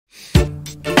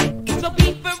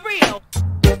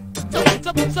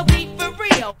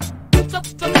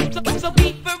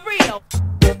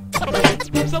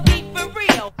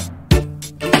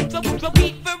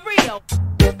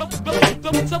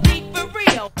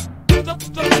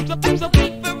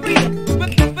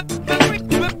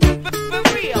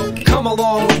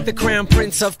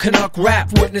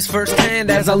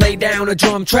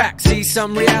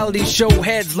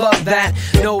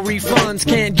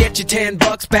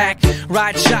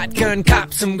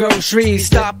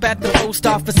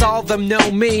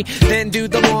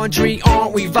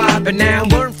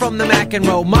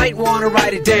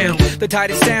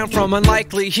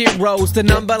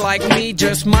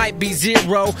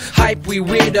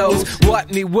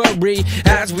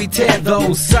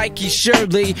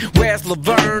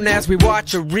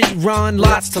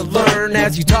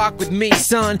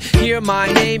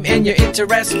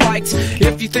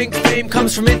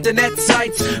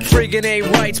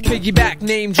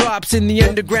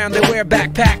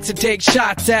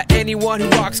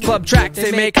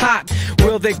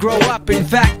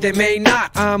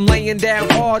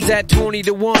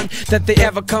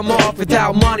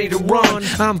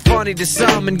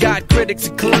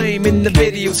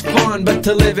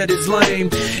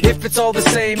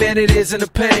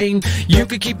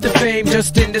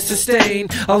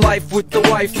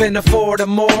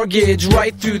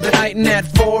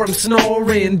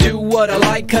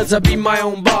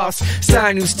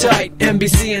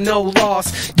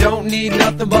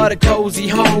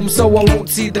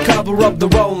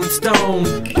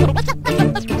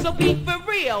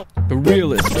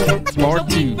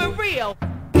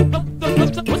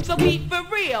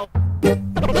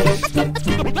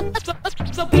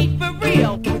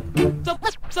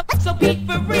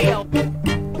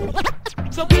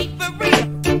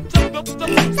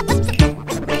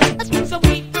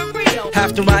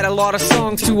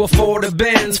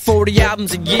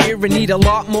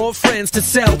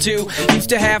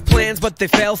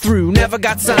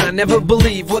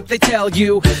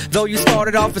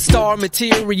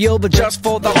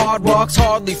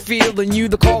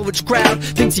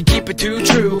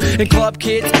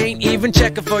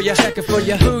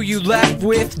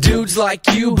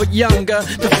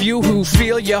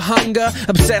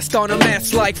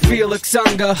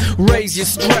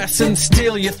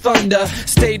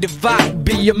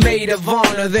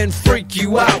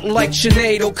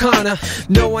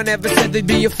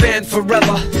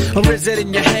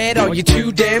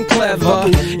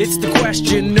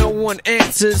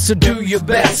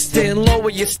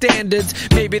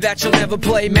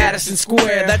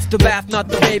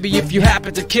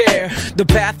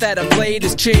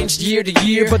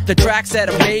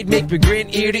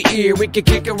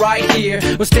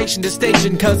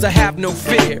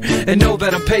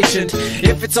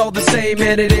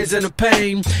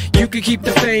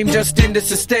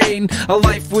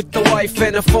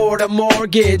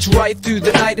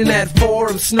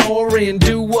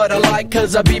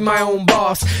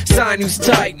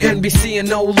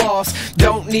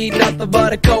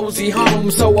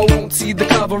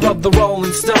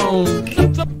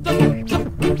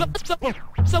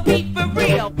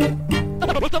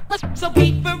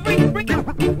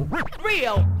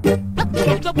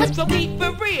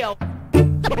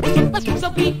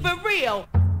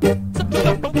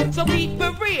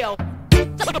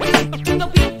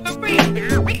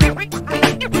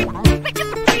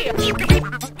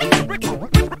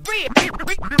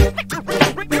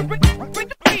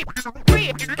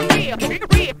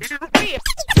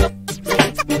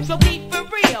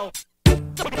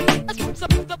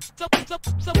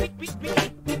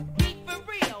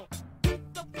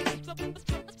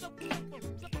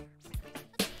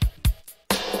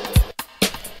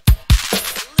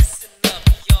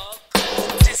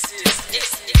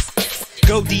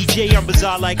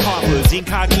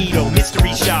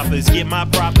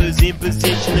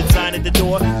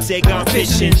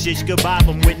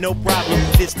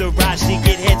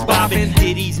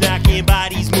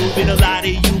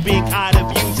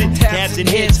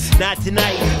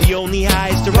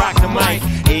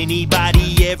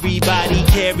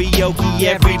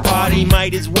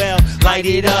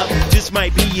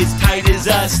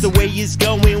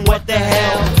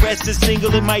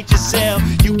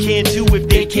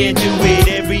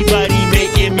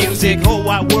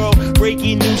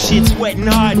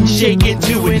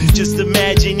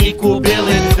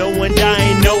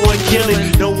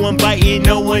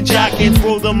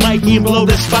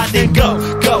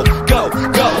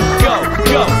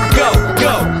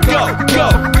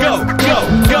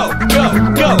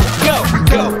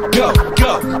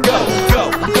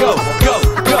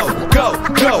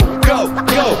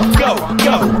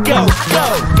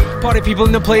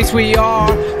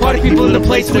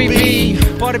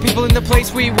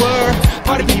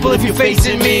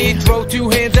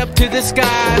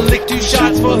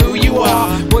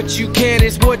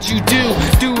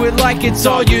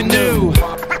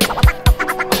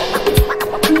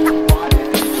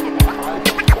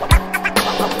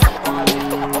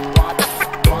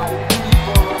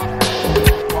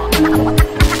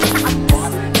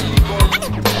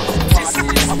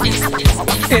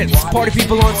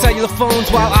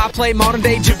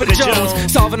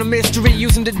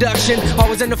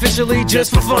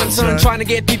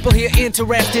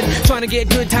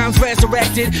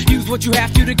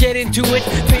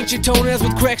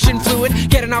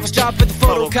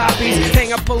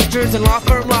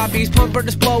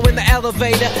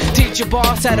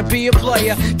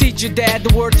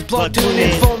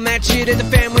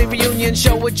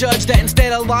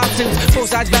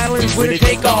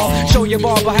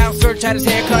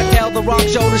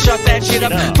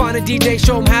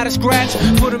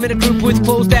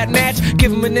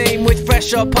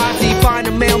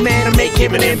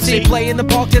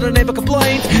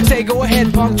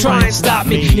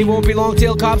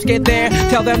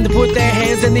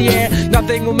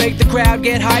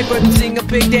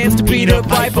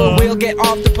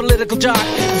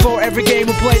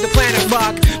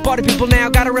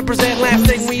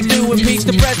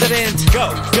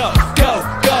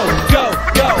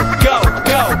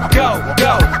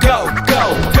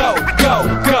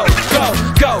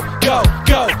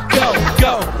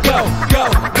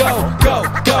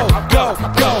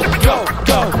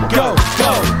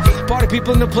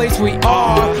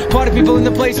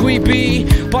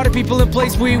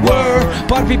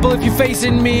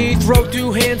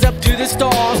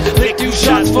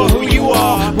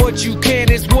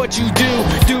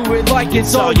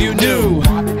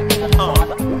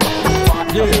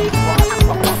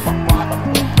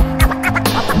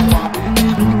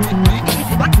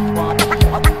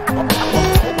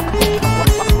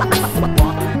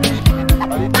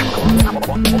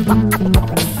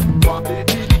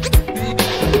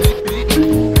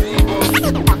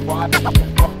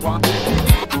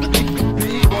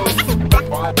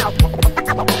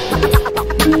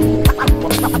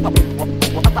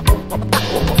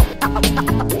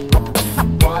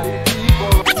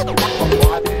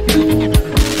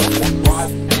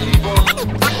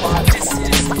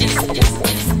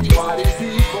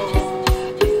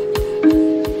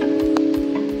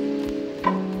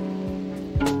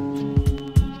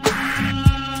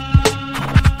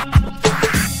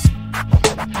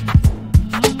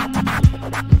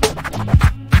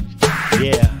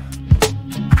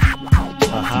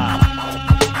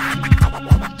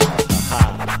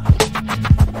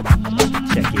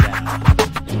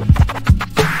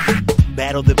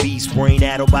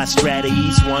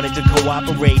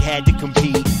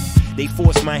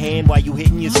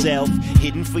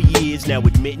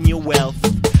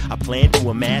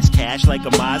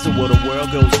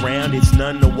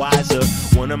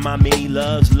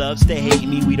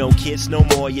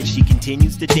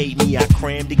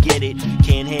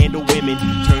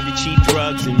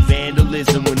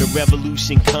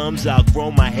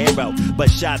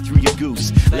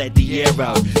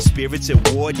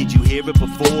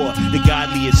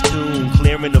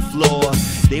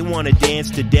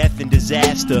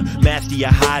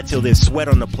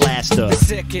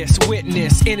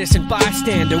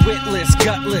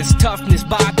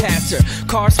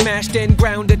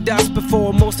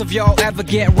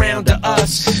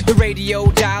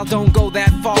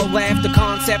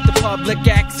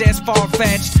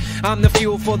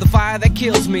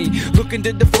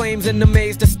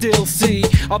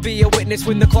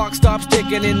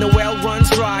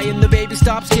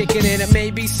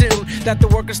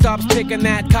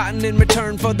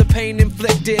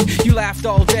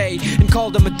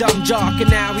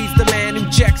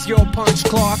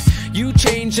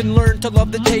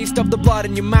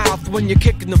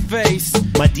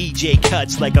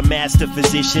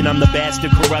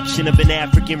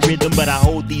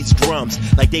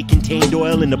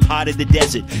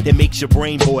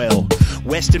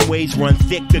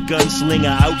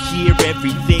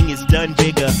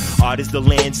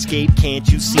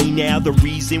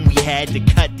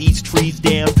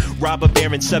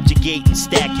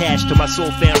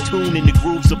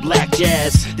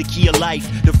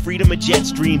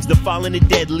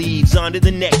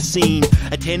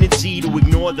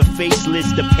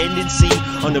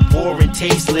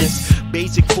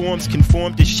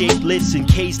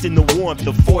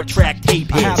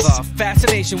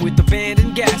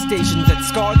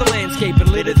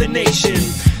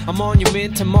A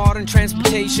monument to modern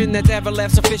transportation that's ever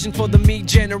left sufficient for the me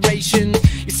generation.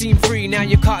 You seem free, now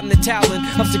you're caught in the talon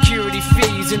of security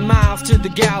fees and miles to the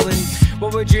gallon.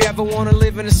 What would you ever want to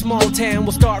live in a small town?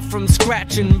 We'll start from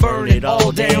scratch and burn it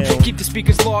all down. Keep the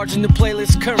speakers large and the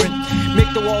playlist current.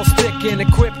 Make the walls thick and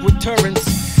equipped with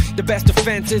turrets. The best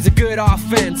defense is a good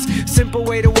offense. Simple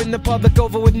way to win the public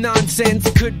over with nonsense.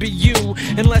 It could be you,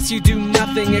 unless you do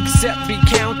nothing except be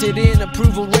counted in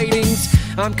approval ratings.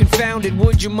 I'm confounded,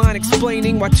 would you mind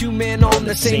explaining why two men on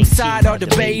the same side are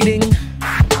debating?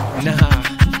 Nah,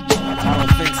 I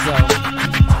don't think so.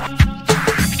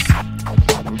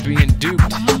 We're being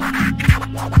duped.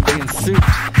 Being souped.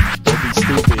 Don't be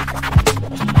stupid.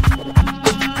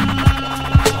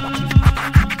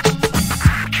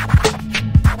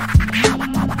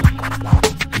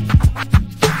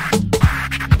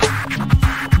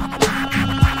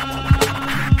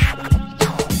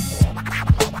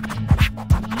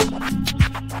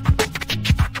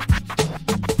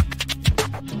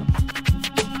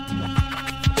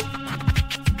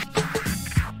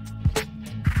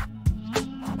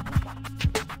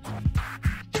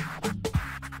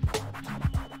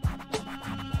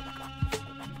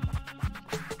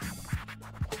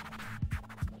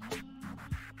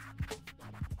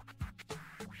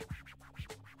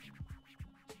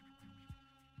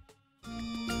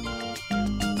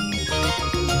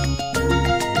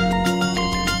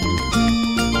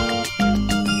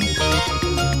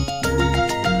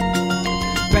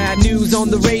 News on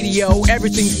the radio,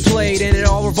 everything's played, and it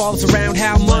all revolves around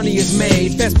how money is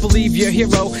made. Best believe your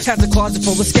hero has a closet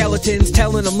full of skeletons,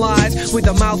 telling them lies with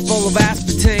a mouthful of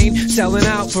aspartame. Selling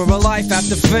out for a life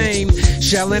after fame,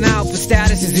 shelling out for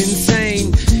status is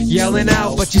insane. Yelling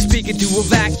out, but you're speaking to a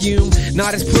vacuum.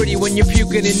 Not as pretty when you're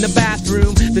puking in the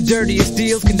bathroom. The dirtiest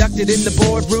deals conducted in the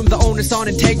boardroom. The onus on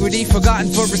integrity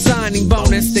forgotten for a signing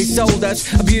bonus. They sold us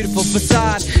a beautiful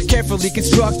facade, carefully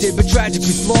constructed but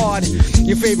tragically flawed.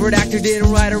 Your favorite actor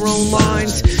didn't write her own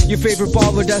lines. Your favorite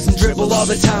baller doesn't dribble all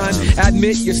the time.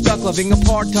 Admit you're stuck loving a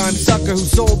part-time sucker who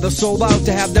sold their soul out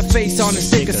to have their face on a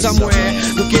sticker somewhere.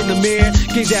 Look in the mirror,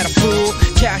 gaze at a fool,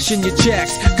 cash in your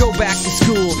checks, go back to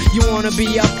school. You wanna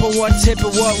be up on what's hip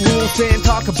and what rules, and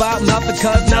talk about nothing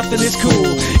cause nothing is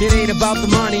cool. It ain't about the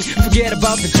money, forget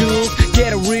about the jewels.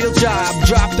 Get a real job,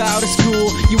 dropped out of school.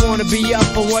 You wanna be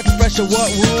up on what's fresh or what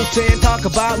rules, and talk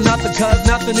about nothing cause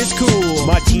nothing is cool.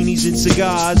 Martinis and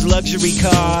cigars, luxury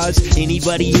cars.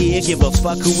 Anybody here give a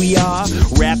fuck who we are?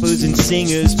 Rappers and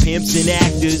singers, pimps and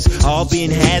actors, all been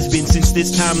has-been since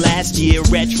this time last year.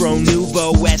 Retro,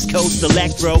 nouveau, west coast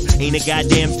electro. Ain't a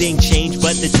goddamn thing changed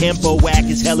but the tempo. Whack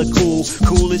is hella cool,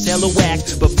 cool is hella whack,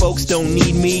 but folks don't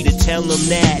need me to tell them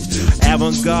that.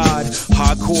 Avant-garde,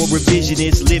 hardcore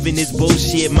revisionist, living this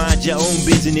bullshit, mind your own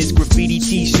business. Graffiti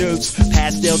t-shirts,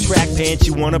 pastel track pants.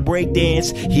 You wanna break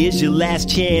dance? Here's your last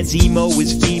chance. Emo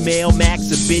is female,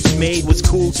 Max a bitch made. What's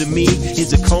cool to me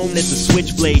is a comb that's a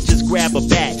switchblade. Just grab a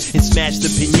bat and smash the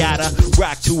pinata.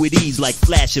 Rock to it ease like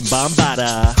Flash and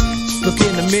Bombada. Look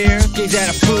in the mirror, gaze at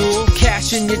a fool,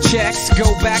 cash in your checks,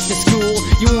 go back to school.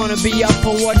 You wanna be up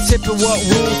on what's hip and what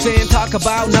rules, and talk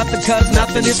about nothing cause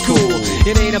nothing is cool.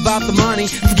 It ain't about the money,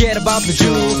 forget about the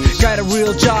jewels. Got a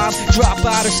real job, drop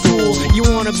out of school. You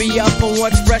wanna be up on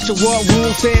what's fresh or what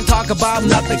rules, and talk about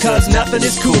nothing cause nothing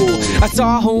is cool. I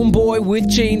saw a homeboy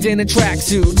with chains and a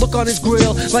tracksuit, look on his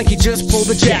grill like he just pulled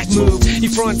a jack move. He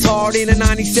fronts hard in a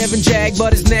 97 Jag,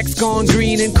 but his neck's gone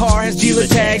green and car has dealer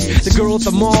tags. The girl at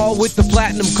the mall with the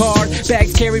platinum card,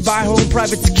 bags carried by her own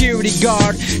private security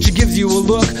guard. She gives you a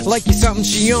look like you're something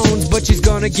she owns, but she's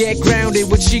gonna get grounded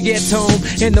when she gets home.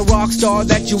 And the rock star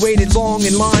that you waited long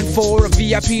in line for, a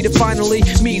VIP to finally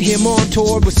meet him on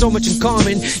tour with so much in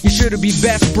common. You should be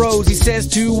best bros. He says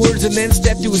 2 words and then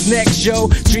step to his next show.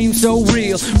 Dreams so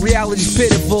real, reality's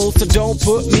pitiful, so don't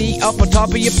put me up on top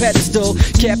of your pedestal.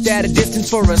 Kept at a distance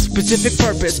for a specific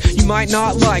purpose. You might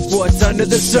not like what's under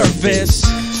the surface.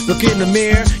 Look in the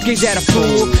mirror, gaze at a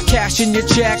fool, cash in your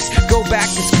checks, go back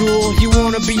to school. You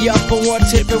wanna be up on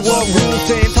what's hip and what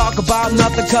rules, and talk about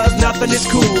nothing cause nothing is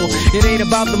cool. It ain't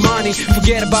about the money,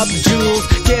 forget about the jewels.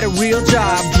 Get a real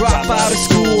job, drop out of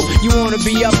school. You wanna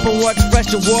be up on what's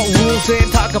fresh and what rules,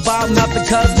 and talk about nothing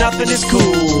cause nothing is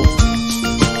cool.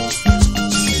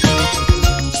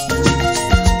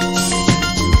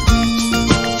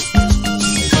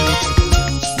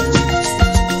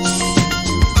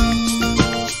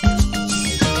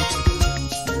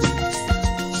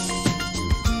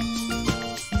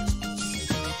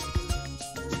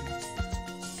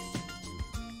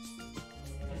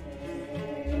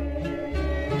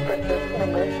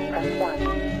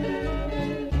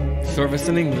 Service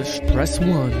in English, press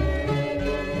 1.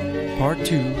 Part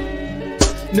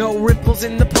 2. No ripples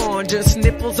in the pond, just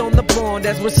nipples on the blonde.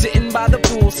 As we're sitting by the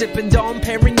pool, sipping Dom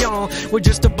Perignon. We're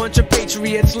just a bunch of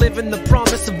patriots living the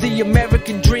promise of the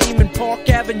American dream. In Park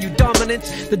Avenue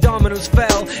dominance, the dominoes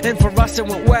fell, and for us it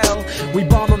went well. We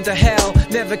bomb them to hell,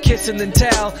 never kiss and then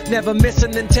tell, never miss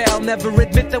and then tell, never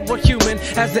admit that we're human.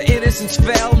 As the innocence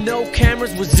fell, no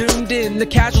cameras were zoomed in. The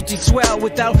casualties swell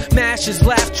without mashes,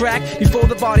 laugh track. Before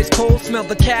the body's cold, smell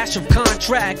the cash of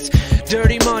contracts.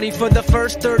 Dirty money for the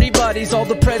first 30 buddies. All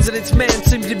the president's men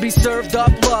seem to be served up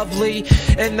lovely,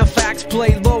 and the facts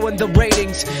play low in the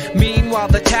ratings. Meanwhile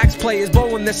the taxpayers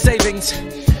blowing their savings.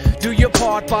 Do your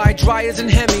part, buy dryers and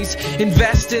Hemis.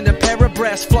 Invest in a pair of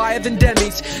breasts, flyer than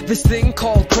demis. This thing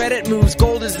called credit moves,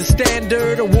 gold is the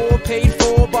standard. A war paid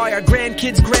for by our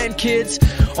grandkids' grandkids.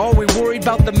 Are we worried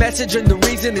about the message and the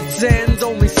reason it sends?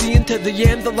 Only seeing to the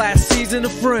end the last season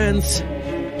of Friends.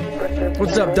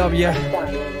 What's up, W?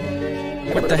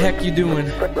 What the heck you doing?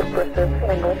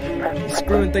 You're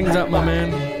screwing things up, my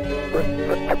man.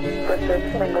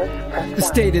 The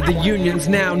State of the Union's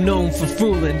now known for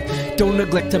fooling. Don't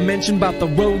neglect to mention about the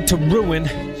road to ruin.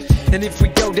 And if we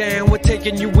go down, we're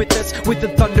taking you with us, with the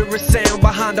thunderous sound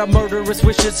behind our murderous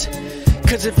wishes.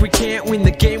 Cause if we can't win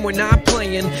the game, we're not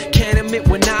playing. Can't admit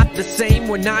we're not the same,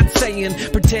 we're not saying.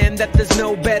 Pretend that there's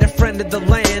no better friend of the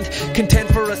land.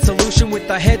 Content for a solution with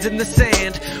our heads in the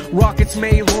sand. Rockets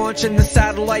may launch and the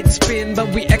satellites spin, but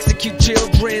we execute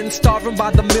children, starving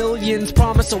by the millions.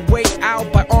 Promise a way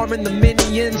out by arming the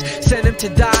minions. Send them to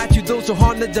die to those who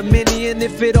harm the Dominion.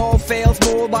 If it all fails,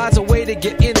 more lies a way to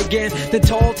get in again. The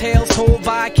tall tales told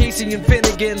by Casey and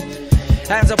Finnegan.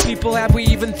 As a people, have we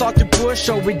even thought to push?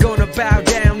 Or are we gonna bow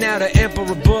down now to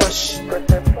Emperor Bush?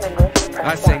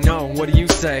 I say no, what do you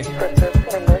say?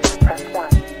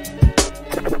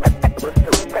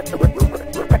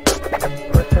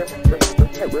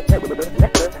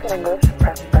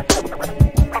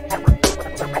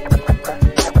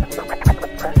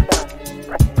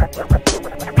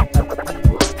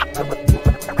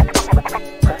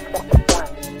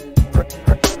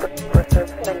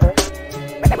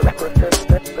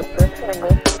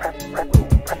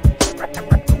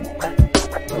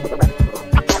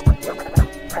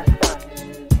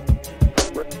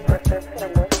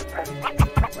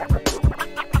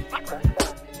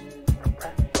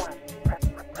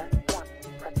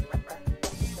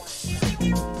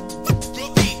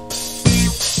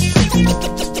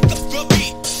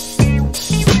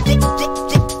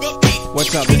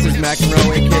 What's up? This is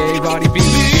mcenroe, aka Roddy B.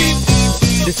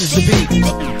 This is The Beat.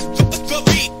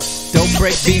 Don't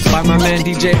Break Beat by my man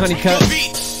DJ Honeycutt.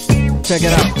 Check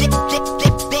it out.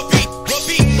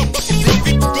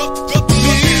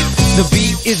 The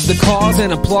beat is the cause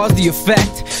and applause the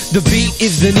effect. The beat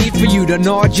is the need for you to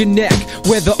nod your neck.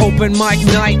 Whether open mic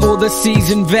night or the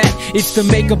seasoned vet, it's the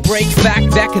make or break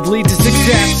fact that could lead to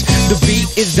success. The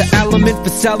beat is the element for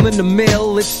selling the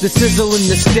mill. It's the sizzle in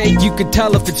the steak, you can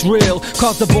tell if it's real.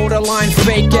 Cause the borderline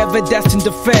fake, ever destined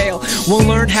to fail. We'll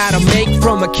learn how to make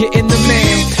from a kit in the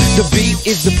mail. The beat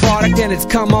is the product and it's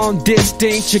come on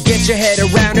distinct. You get your head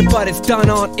around it, but it's done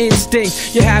on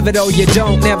instinct. You have it or you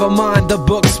don't, never mind the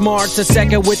book smarts. A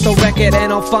second with the record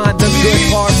and I'll find the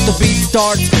good parts. The beat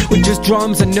starts with just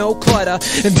drums and no clutter,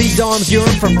 and these arms yearn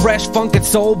for fresh funk and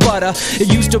soul butter.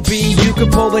 It used to be you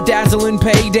could pull a dazzling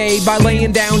payday by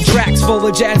laying down tracks full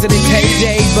of jazz in its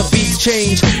heyday. But beats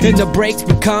change and the breaks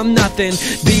become nothing.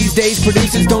 These days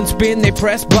producers don't spin, they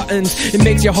press buttons. It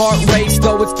makes your heart race,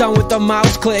 though it's done with a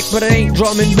mouse click. But it ain't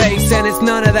drum and bass and it's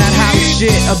none of that house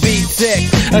shit. A beat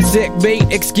sick, a sick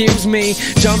beat, excuse me,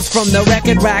 jumps from the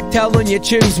record rack telling you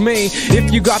choose me.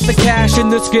 If you got the cash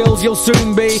and the skills, you'll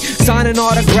soon be signing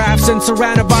autographs and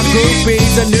surrounded by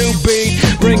groupies. A new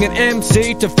beat, bring an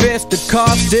MC to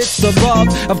fisticuffs. It's the love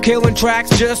of killing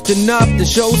tracks just enough to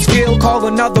show skill. Call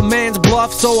another man's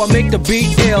bluff, so I make the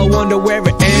beat ill. Wonder where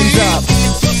it ends up.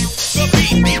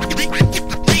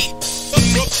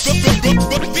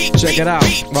 Check it out,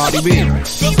 Roddy B.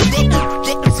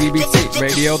 CBC,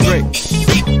 Radio 3.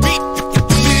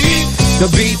 The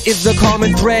beat is the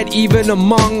common thread, even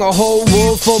among a whole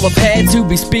world full of heads who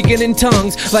be speaking in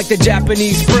tongues, like the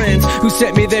Japanese friends who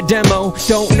sent me their demo.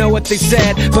 Don't know what they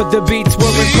said, but the beats were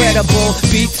incredible.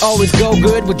 Beats always go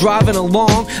good with driving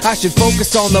along. I should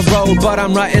focus on the road, but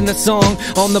I'm writing a song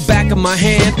on the back of my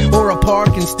hand or a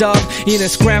parking stub in a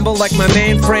scramble like my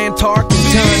man Fran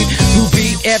Tarkenton, who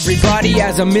beat greet everybody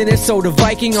as a Minnesota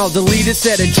Viking. I'll delete a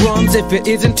set of drums if it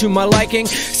isn't to my liking.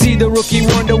 See the rookie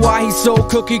wonder why he's so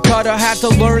cookie cutter. Had to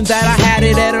learn that I had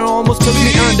it and it almost took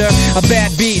me under. A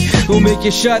bad beat will make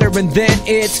you shudder, and then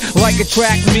it's like a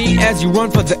track meet as you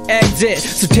run for the exit.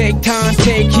 So take time,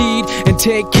 take heed, and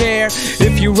take care.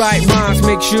 If you write rhymes,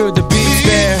 make sure the beat's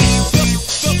there.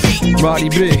 Roddy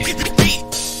B.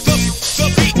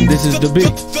 This is the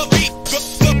beat.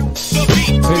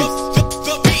 Peace.